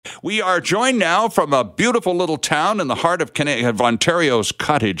We are joined now from a beautiful little town in the heart of Ontario's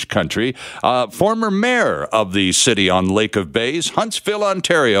cottage country. Former mayor of the city on Lake of Bays, Huntsville,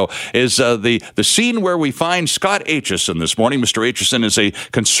 Ontario, is the scene where we find Scott Aitchison this morning. Mr. Aitchison is a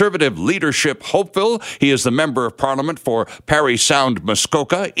Conservative leadership hopeful. He is the Member of Parliament for Parry Sound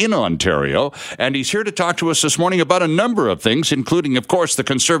Muskoka in Ontario, and he's here to talk to us this morning about a number of things, including, of course, the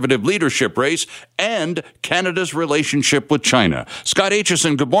Conservative leadership race and Canada's relationship with China. Scott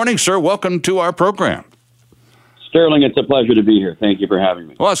Aitchison, good morning, sir. Welcome to our program. Sterling, it's a pleasure to be here. Thank you for having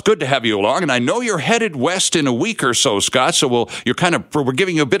me. Well, it's good to have you along, and I know you're headed west in a week or so, Scott. So we're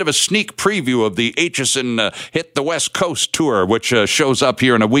giving you a bit of a sneak preview of the Aitchison Hit the West Coast tour, which shows up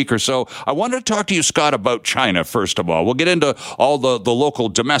here in a week or so. I wanted to talk to you, Scott, about China first of all. We'll get into all the local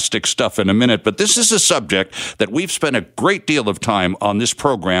domestic stuff in a minute, but this is a subject that we've spent a great deal of time on this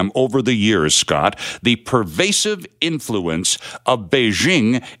program over the years, Scott. The pervasive influence of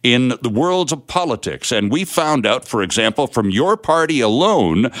Beijing in the worlds of politics, and we found out, for example, from your party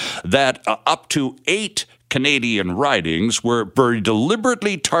alone, that up to 8 Canadian ridings were very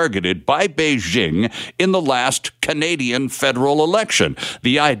deliberately targeted by Beijing in the last Canadian federal election.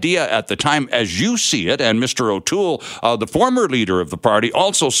 The idea at the time, as you see it, and Mr. O'Toole, the former leader of the party,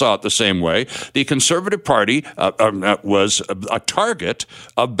 also saw it the same way, the Conservative Party was a target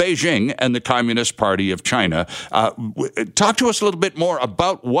of Beijing and the Communist Party of China. Talk to us a little bit more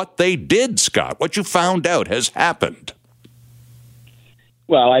about what they did, Scott, what you found out has happened.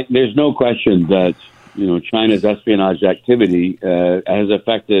 Well, there's no question that China's espionage activity has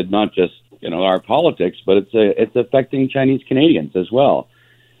affected not just our politics, but it's affecting Chinese Canadians as well.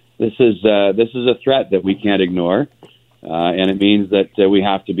 This is a threat that we can't ignore, and it means that we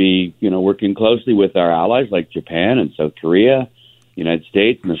have to be working closely with our allies like Japan and South Korea, United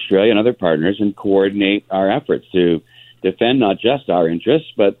States and Australia and other partners, and coordinate our efforts to defend not just our interests,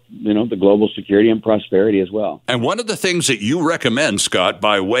 but the global security and prosperity as well. And one of the things that you recommend, Scott,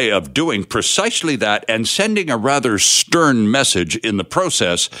 by way of doing precisely that and sending a rather stern message in the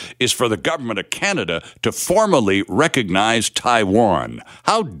process, is for the government of Canada to formally recognize Taiwan.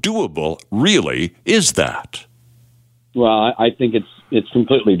 How doable, really, is that? Well, I think it's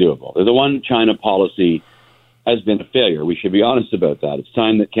completely doable. The one China policy has been a failure. We should be honest about that. It's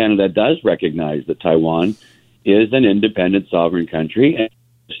time that Canada does recognize that Taiwan is an independent sovereign country and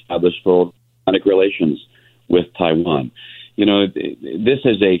establish full diplomatic relations with Taiwan. This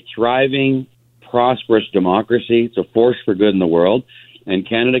is a thriving, prosperous democracy. It's a force for good in the world, and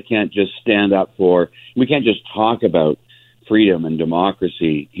Canada can't just we can't just talk about freedom and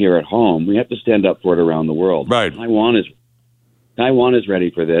democracy here at home. We have to stand up for it around the world. Right. Taiwan is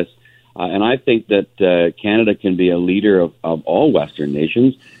ready for this, and I think that Canada can be a leader of all Western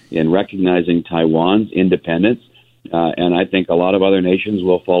nations in recognizing Taiwan's independence, and I think a lot of other nations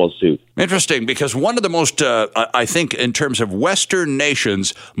will follow suit. Interesting, because one of the most, I think, in terms of Western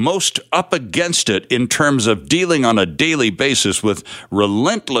nations, most up against it in terms of dealing on a daily basis with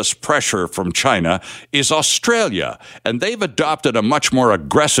relentless pressure from China is Australia. And they've adopted a much more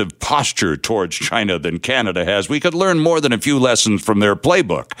aggressive posture towards China than Canada has. We could learn more than a few lessons from their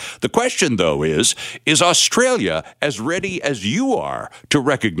playbook. The question, though, is Australia as ready as you are to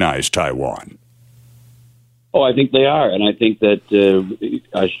recognize Taiwan? Oh, I think they are, and I think that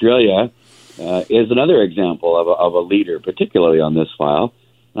Australia is another example of a leader, particularly on this file.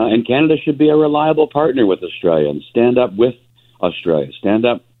 And Canada should be a reliable partner with Australia and stand up with Australia, stand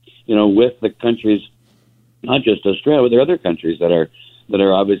up, with the countries, not just Australia, but there are other countries that are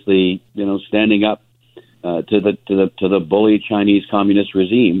obviously, standing up to the bully Chinese communist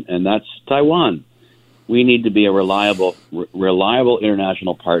regime, and that's Taiwan. We need to be a reliable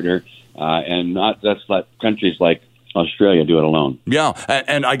international partner. And not just let countries like Australia do it alone. Yeah,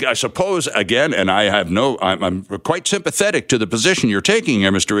 and I suppose, again, and I'm quite sympathetic to the position you're taking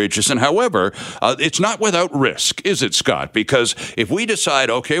here, Mr. Aitchison. However, it's not without risk, is it, Scott? Because if we decide,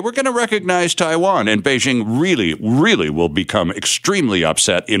 okay, we're going to recognize Taiwan, and Beijing really, really will become extremely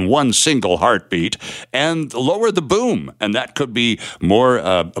upset in one single heartbeat and lower the boom, and that could be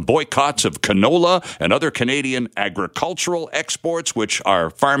more boycotts of canola and other Canadian agricultural exports, which our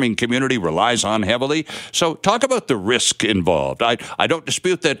farming community relies on heavily. So talk about the risk involved. I don't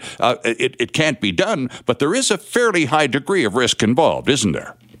dispute that it can't be done, but there is a fairly high degree of risk involved, isn't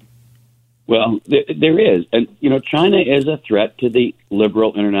there? Well, there is. And, China is a threat to the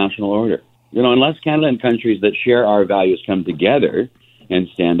liberal international order. Unless Canada and countries that share our values come together and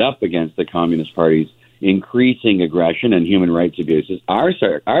stand up against the Communist Party's increasing aggression and human rights abuses, our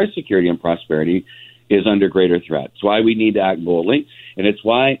security and prosperity is under greater threat. It's why we need to act boldly, and it's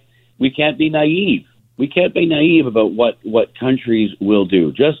why we can't be naive. we can't be naive about what countries will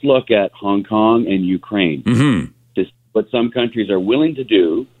do. Just look at Hong Kong and Ukraine. Mm-hmm. Just what some countries are willing to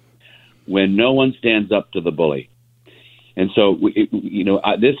do when no one stands up to the bully. And so,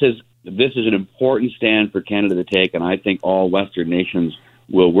 this is an important stand for Canada to take, and I think all Western nations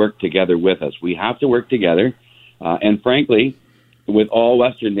will work together with us. We have to work together, and frankly, with all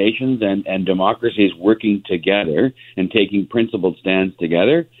Western nations and democracies working together and taking principled stands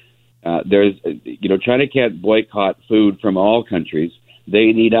together, China can't boycott food from all countries.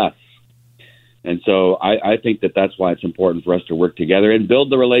 They need us. And so I think that's why it's important for us to work together and build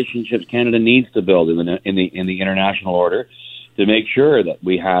the relationships Canada needs to build in the international order to make sure that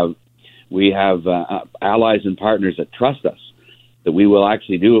we have allies and partners that trust us, that we will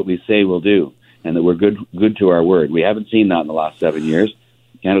actually do what we say we'll do, and that we're good to our word. We haven't seen that in the last 7 years.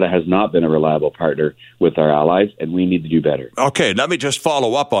 Canada has not been a reliable partner with our allies, and we need to do better. Okay, let me just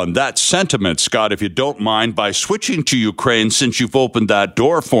follow up on that sentiment, Scott, if you don't mind, by switching to Ukraine, since you've opened that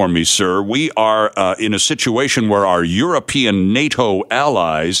door for me, sir. We are in a situation where our European NATO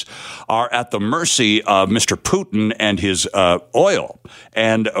allies are at the mercy of Mr. Putin and his oil,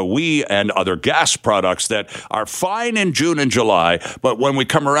 and we and other gas products that are fine in June and July, but when we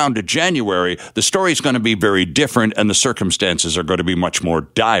come around to January, the story is going to be very different, and the circumstances are going to be much more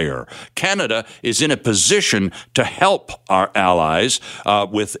dire. Canada is in a position to help our allies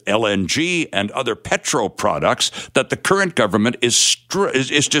with LNG and other petro products that the current government is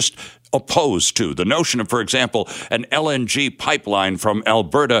just opposed to. The notion of, for example, an LNG pipeline from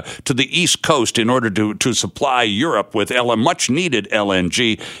Alberta to the East Coast in order to supply Europe with much needed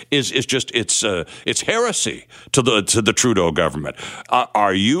LNG is just it's heresy to the Trudeau government.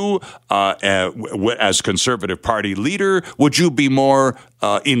 Are you, as Conservative Party leader, would you be more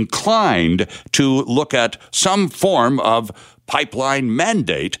inclined to look at some form of pipeline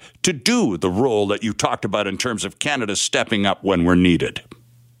mandate to do the role that you talked about in terms of Canada stepping up when we're needed?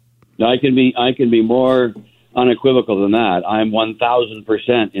 I can be more unequivocal than that. I'm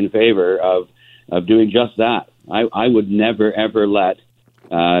 1,000% in favor of doing just that. I would never, ever let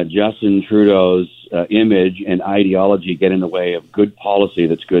Justin Trudeau's image and ideology get in the way of good policy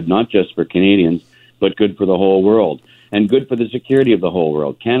that's good not just for Canadians, but good for the whole world and good for the security of the whole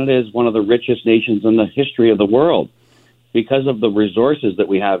world. Canada is one of the richest nations in the history of the world because of the resources that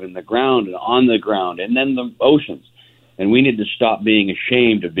we have in the ground and on the ground and then the oceans. And we need to stop being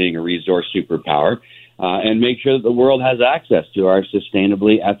ashamed of being a resource superpower and make sure that the world has access to our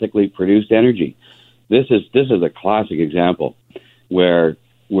sustainably, ethically produced energy. This is a classic example where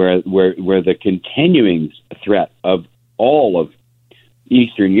the continuing threat of all of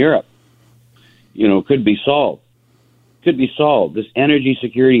Eastern Europe, could be solved. This energy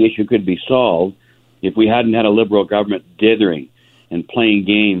security issue could be solved if we hadn't had a Liberal government dithering and playing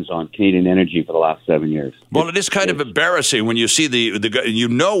games on Canadian energy for the last 7 years. Well, it is kind of embarrassing when you see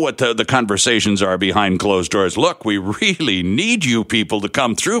what the conversations are behind closed doors. Look, we really need you people to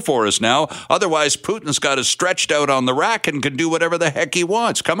come through for us now. Otherwise, Putin's got us stretched out on the rack and can do whatever the heck he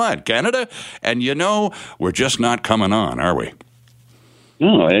wants. Come on, Canada. And we're just not coming on, are we?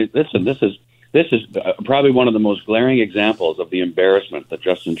 No, listen, this is probably one of the most glaring examples of the embarrassment that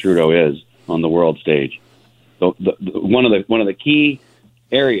Justin Trudeau is on the world stage. One of the key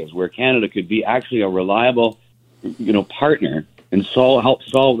areas where Canada could be actually a reliable, partner and help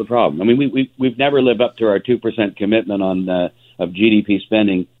solve the problem. I mean, we've never lived up to our 2% commitment of GDP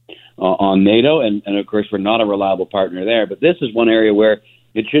spending on NATO, and of course we're not a reliable partner there. But this is one area where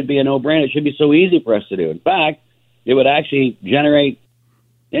it should be a no-brainer. It should be so easy for us to do. In fact, it would actually generate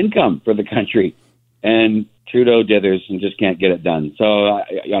income for the country, and Trudeau dithers and just can't get it done. So,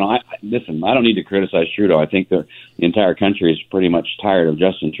 listen, I don't need to criticize Trudeau. I think the entire country is pretty much tired of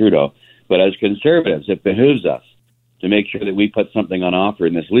Justin Trudeau. But as Conservatives, it behooves us to make sure that we put something on offer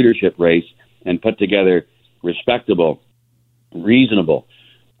in this leadership race and put together respectable, reasonable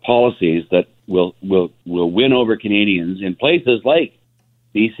policies that will win over Canadians in places like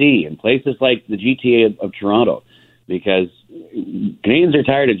BC and places like the GTA of Toronto, because Canadians are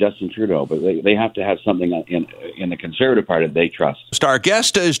tired of Justin Trudeau, but they have to have something in the Conservative Party that they trust. Our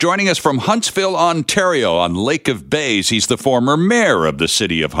guest is joining us from Huntsville, Ontario, on Lake of Bays. He's the former mayor of the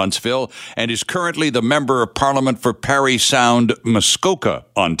city of Huntsville and is currently the Member of Parliament for Parry Sound, Muskoka,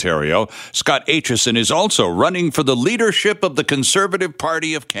 Ontario. Scott Aitchison is also running for the leadership of the Conservative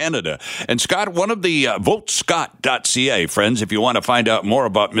Party of Canada. And Scott, one of the votescott.ca, friends, if you want to find out more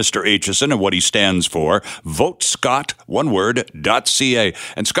about Mr. Aitchison and what he stands for, VoteScott, one word, word.ca.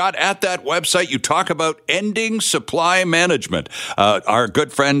 And Scott, at that website, you talk about ending supply management. Our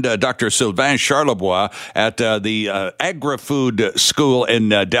good friend, Dr. Sylvain Charlebois at the Agri-Food School in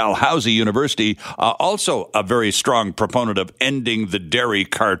Dalhousie University, also a very strong proponent of ending the dairy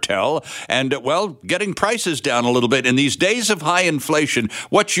cartel and, getting prices down a little bit. In these days of high inflation,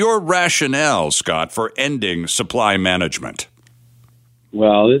 what's your rationale, Scott, for ending supply management?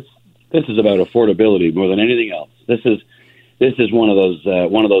 Well, this is about affordability more than anything else. This is one of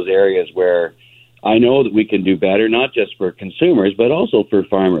those areas where I know that we can do better, not just for consumers, but also for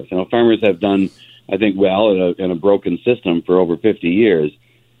farmers. Farmers have done, I think, well in a broken system for over 50 years.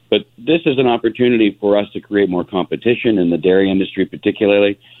 But this is an opportunity for us to create more competition in the dairy industry,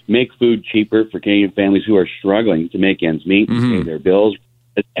 particularly, make food cheaper for Canadian families who are struggling to make ends meet and pay their bills.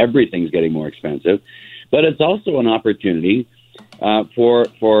 Everything's getting more expensive. But it's also an opportunity for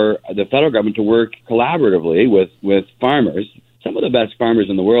the federal government to work collaboratively with farmers, some of the best farmers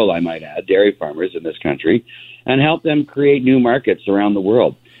in the world, I might add, dairy farmers in this country, and help them create new markets around the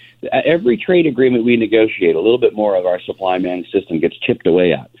world. Every trade agreement we negotiate, a little bit more of our supply management system gets chipped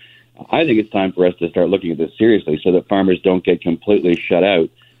away at. I think it's time for us to start looking at this seriously so that farmers don't get completely shut out,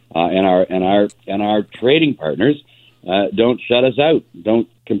 and our trading partners don't shut us out, don't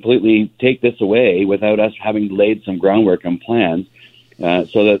completely take this away without us having laid some groundwork and plans,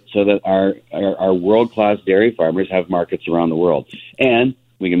 so that our world-class dairy farmers have markets around the world, and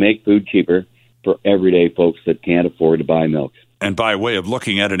we can make food cheaper for everyday folks that can't afford to buy milk. And by way of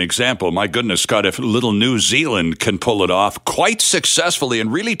looking at an example, my goodness, Scott, if little New Zealand can pull it off quite successfully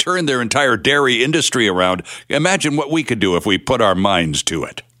and really turn their entire dairy industry around, imagine what we could do if we put our minds to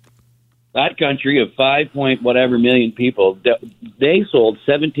it. That country of 5-point-whatever million people, they sold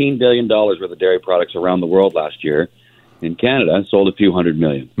 $17 billion worth of dairy products around the world last year. In Canada, sold a few hundred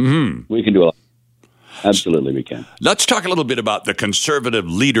million. Mm-hmm. We can do a lot. Absolutely, we can. Let's talk a little bit about the Conservative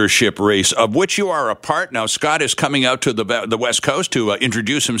leadership race, of which you are a part. Now, Scott is coming out to the West Coast to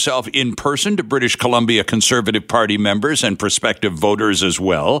introduce himself in person to British Columbia Conservative Party members and prospective voters as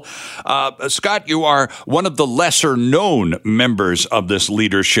well. Scott, you are one of the lesser-known members of this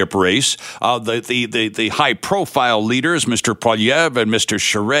leadership race. The high-profile leaders, Mr. Poilievre and Mr.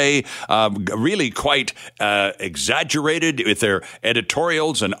 Charest, really quite exaggerated with their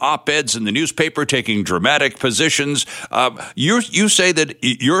editorials and op-eds in the newspaper, taking dramatic positions. You say that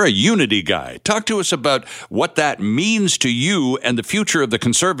you're a unity guy. Talk to us about what that means to you and the future of the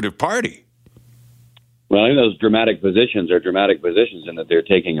Conservative Party. Well, I think those dramatic positions are dramatic positions in that they're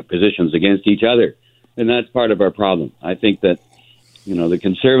taking positions against each other. And that's part of our problem. I think that, the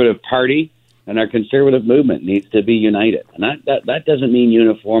Conservative Party and our conservative movement needs to be united. And that doesn't mean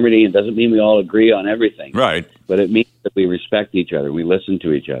uniformity. It doesn't mean we all agree on everything. Right. But it means that we respect each other. We listen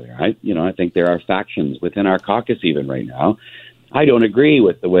to each other. I think there are factions within our caucus even right now. I don't agree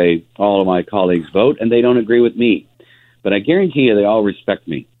with the way all of my colleagues vote, and they don't agree with me. But I guarantee you they all respect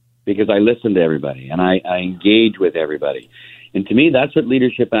me because I listen to everybody and I engage with everybody. And to me, that's what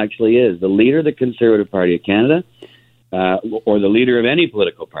leadership actually is. The leader of the Conservative Party of Canada, or the leader of any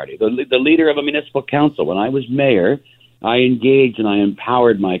political party, the leader of a municipal council. When I was mayor, I engaged and I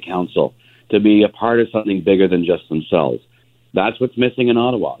empowered my council to be a part of something bigger than just themselves. That's what's missing in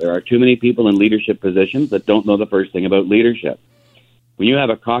Ottawa. There are too many people in leadership positions that don't know the first thing about leadership. When you have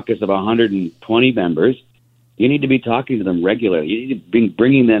a caucus of 120 members, you need to be talking to them regularly. You need to be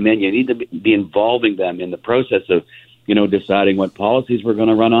bringing them in. You need to be involving them in the process of, deciding what policies we're going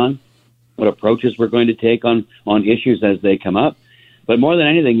to run on, what approaches we're going to take on issues as they come up. But more than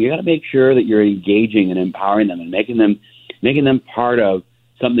anything, you got to make sure that you're engaging and empowering them and making them part of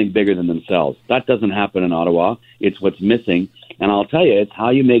something bigger than themselves. That doesn't happen in Ottawa. It's what's missing. And I'll tell you, it's how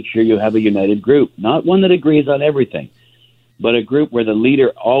you make sure you have a united group, not one that agrees on everything, but a group where the leader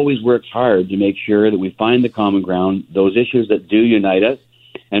always works hard to make sure that we find the common ground, those issues that do unite us,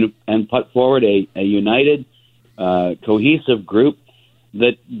 and put forward a united, cohesive group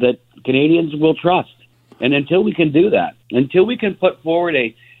that Canadians will trust. And until we can do that, until we can put forward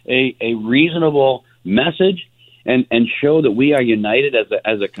a reasonable message and show that we are united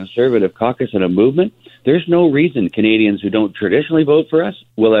as a conservative caucus and a movement, there's no reason Canadians who don't traditionally vote for us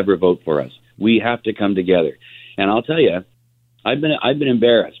will ever vote for us. We have to come together. And I'll tell you, I've been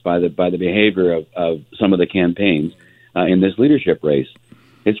embarrassed by the behavior of some of the campaigns in this leadership race.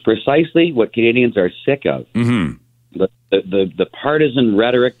 It's precisely what Canadians are sick of. Mm-hmm. The partisan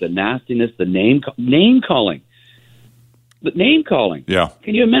rhetoric, the nastiness, the name calling. The name calling. Yeah.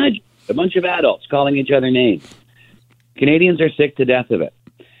 Can you imagine a bunch of adults calling each other names? Canadians are sick to death of it.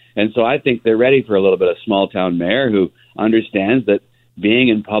 And so I think they're ready for a little bit of small town mayor who understands that being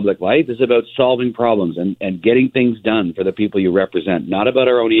in public life is about solving problems and getting things done for the people you represent, not about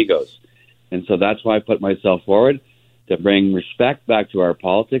our own egos. And so that's why I put myself forward to bring respect back to our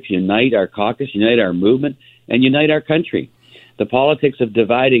politics, unite our caucus, unite our movement, and unite our country. The politics of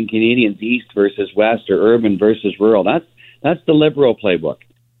dividing Canadians east versus west or urban versus rural, that's the Liberal playbook.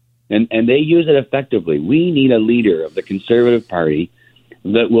 And they use it effectively. We need a leader of the Conservative Party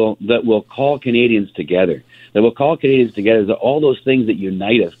that will call Canadians together. That will call Canadians together to all those things that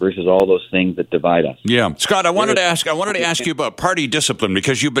unite us versus all those things that divide us. Yeah, Scott, I wanted to ask you about party discipline,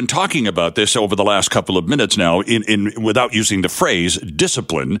 because you've been talking about this over the last couple of minutes now, in without using the phrase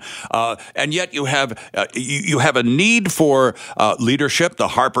discipline, and yet you have a need for leadership. The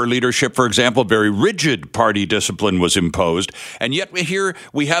Harper leadership, for example, very rigid party discipline was imposed, and yet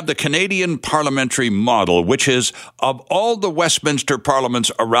we have the Canadian parliamentary model, which is, of all the Westminster parliaments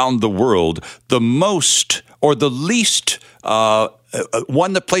around the world, the most or the least,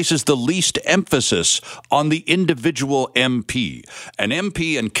 one that places the least emphasis on the individual MP. An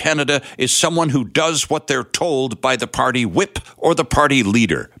MP in Canada is someone who does what they're told by the party whip or the party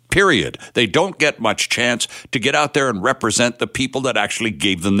leader. Period. They don't get much chance to get out there and represent the people that actually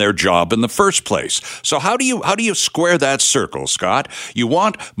gave them their job in the first place. So how do you square that circle, Scott? You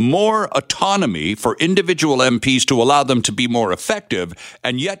want more autonomy for individual MPs to allow them to be more effective,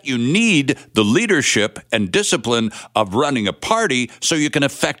 and yet you need the leadership and discipline of running a party so you can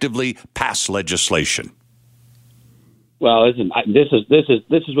effectively pass legislation. Well, listen, this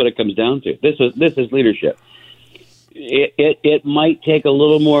is what it comes down to. This is leadership. It might take a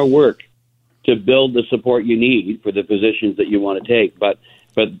little more work to build the support you need for the positions that you want to take, but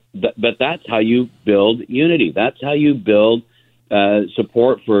that's how you build unity. That's how you build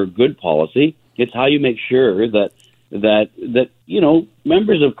support for good policy. It's how you make sure that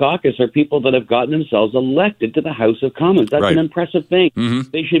members of caucus are people that have gotten themselves elected to the House of Commons. That's right. An impressive thing. Mm-hmm.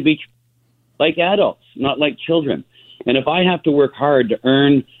 They should be like adults, not like children. And if I have to work hard to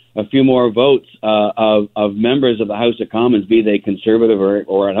earn a few more votes of members of the House of Commons, be they Conservative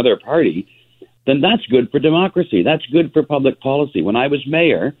or another party, then that's good for democracy. That's good for public policy. When I was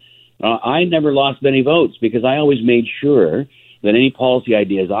mayor, I never lost any votes because I always made sure that any policy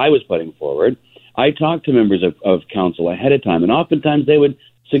ideas I was putting forward, I talked to members of council ahead of time, and oftentimes they would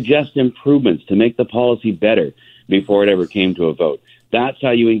suggest improvements to make the policy better before it ever came to a vote. That's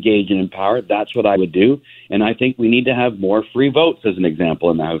how you engage and empower. That's what I would do. And I think we need to have more free votes, as an example,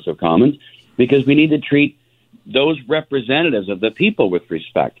 in the House of Commons, because we need to treat those representatives of the people with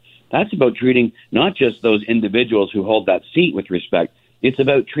respect. That's about treating not just those individuals who hold that seat with respect. It's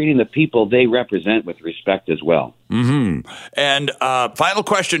about treating the people they represent with respect as well. Mm-hmm. And final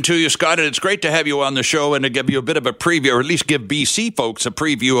question to you, Scott, and it's great to have you on the show and to give you a bit of a preview, or at least give BC folks a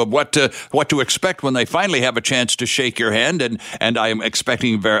preview of what to expect when they finally have a chance to shake your hand. And I am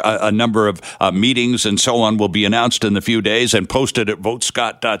expecting a number of meetings and so on will be announced in a few days and posted at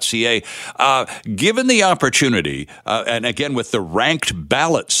votescott.ca. Given the opportunity, and again with the ranked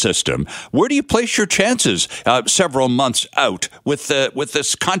ballot system, where do you place your chances several months out with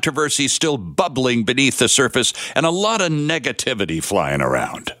this controversy still bubbling beneath the surface and a lot of negativity flying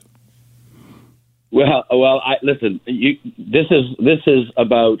around? Well, listen. This is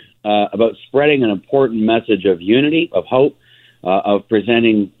about spreading an important message of unity, of hope, of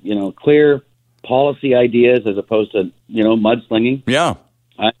presenting clear policy ideas as opposed to mudslinging. Yeah,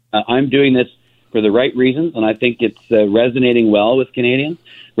 I'm doing this for the right reasons, and I think it's resonating well with Canadians,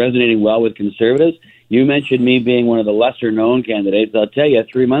 resonating well with Conservatives. You mentioned me being one of the lesser-known candidates. I'll tell you,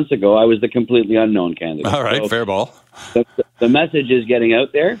 3 months ago, I was the completely unknown candidate. All right, so fair ball. The message is getting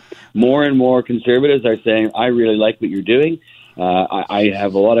out there. More and more Conservatives are saying, I really like what you're doing. I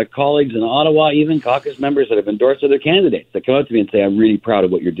have a lot of colleagues in Ottawa, even caucus members that have endorsed other candidates that come up to me and say, I'm really proud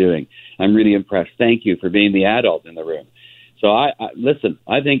of what you're doing. I'm really impressed. Thank you for being the adult in the room. So listen,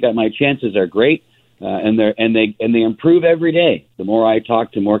 I think that my chances are great, and they improve every day. The more I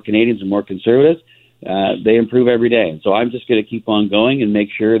talk to more Canadians and more Conservatives, they improve every day. And so I'm just going to keep on going and make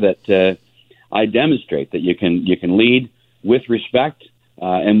sure that I demonstrate that you can lead with respect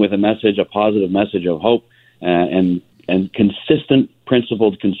and with a positive message of hope and consistent,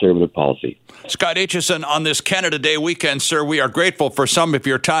 principled Conservative policy. Scott Aitchison, on this Canada Day weekend, sir, we are grateful for some of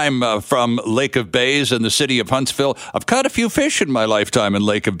your time from Lake of Bays and the city of Huntsville. I've caught a few fish in my lifetime in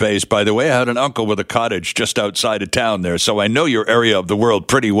Lake of Bays, by the way. I had an uncle with a cottage just outside of town there, so I know your area of the world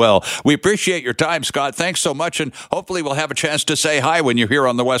pretty well. We appreciate your time, Scott. Thanks so much, and hopefully we'll have a chance to say hi when you're here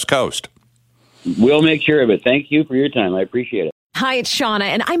on the West Coast. We'll make sure of it. Thank you for your time. I appreciate it. Hi, it's Shauna,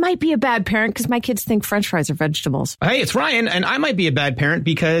 and I might be a bad parent because my kids think French fries are vegetables. Hey, it's Ryan, and I might be a bad parent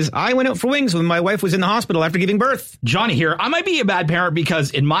because I went out for wings when my wife was in the hospital after giving birth. Johnny here. I might be a bad parent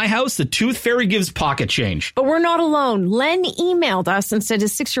because in my house, the tooth fairy gives pocket change. But we're not alone. Len emailed us and said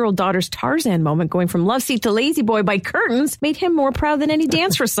his 6-year-old daughter's Tarzan moment going from love seat to lazy boy by curtains made him more proud than any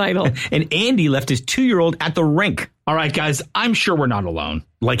dance recital. And Andy left his 2-year-old at the rink. All right, guys, I'm sure we're not alone.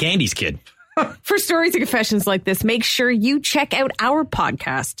 Like Andy's kid. For stories and confessions like this, make sure you check out our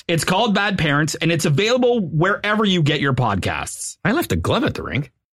podcast. It's called Bad Parents, and it's available wherever you get your podcasts. I left a glove at the rink.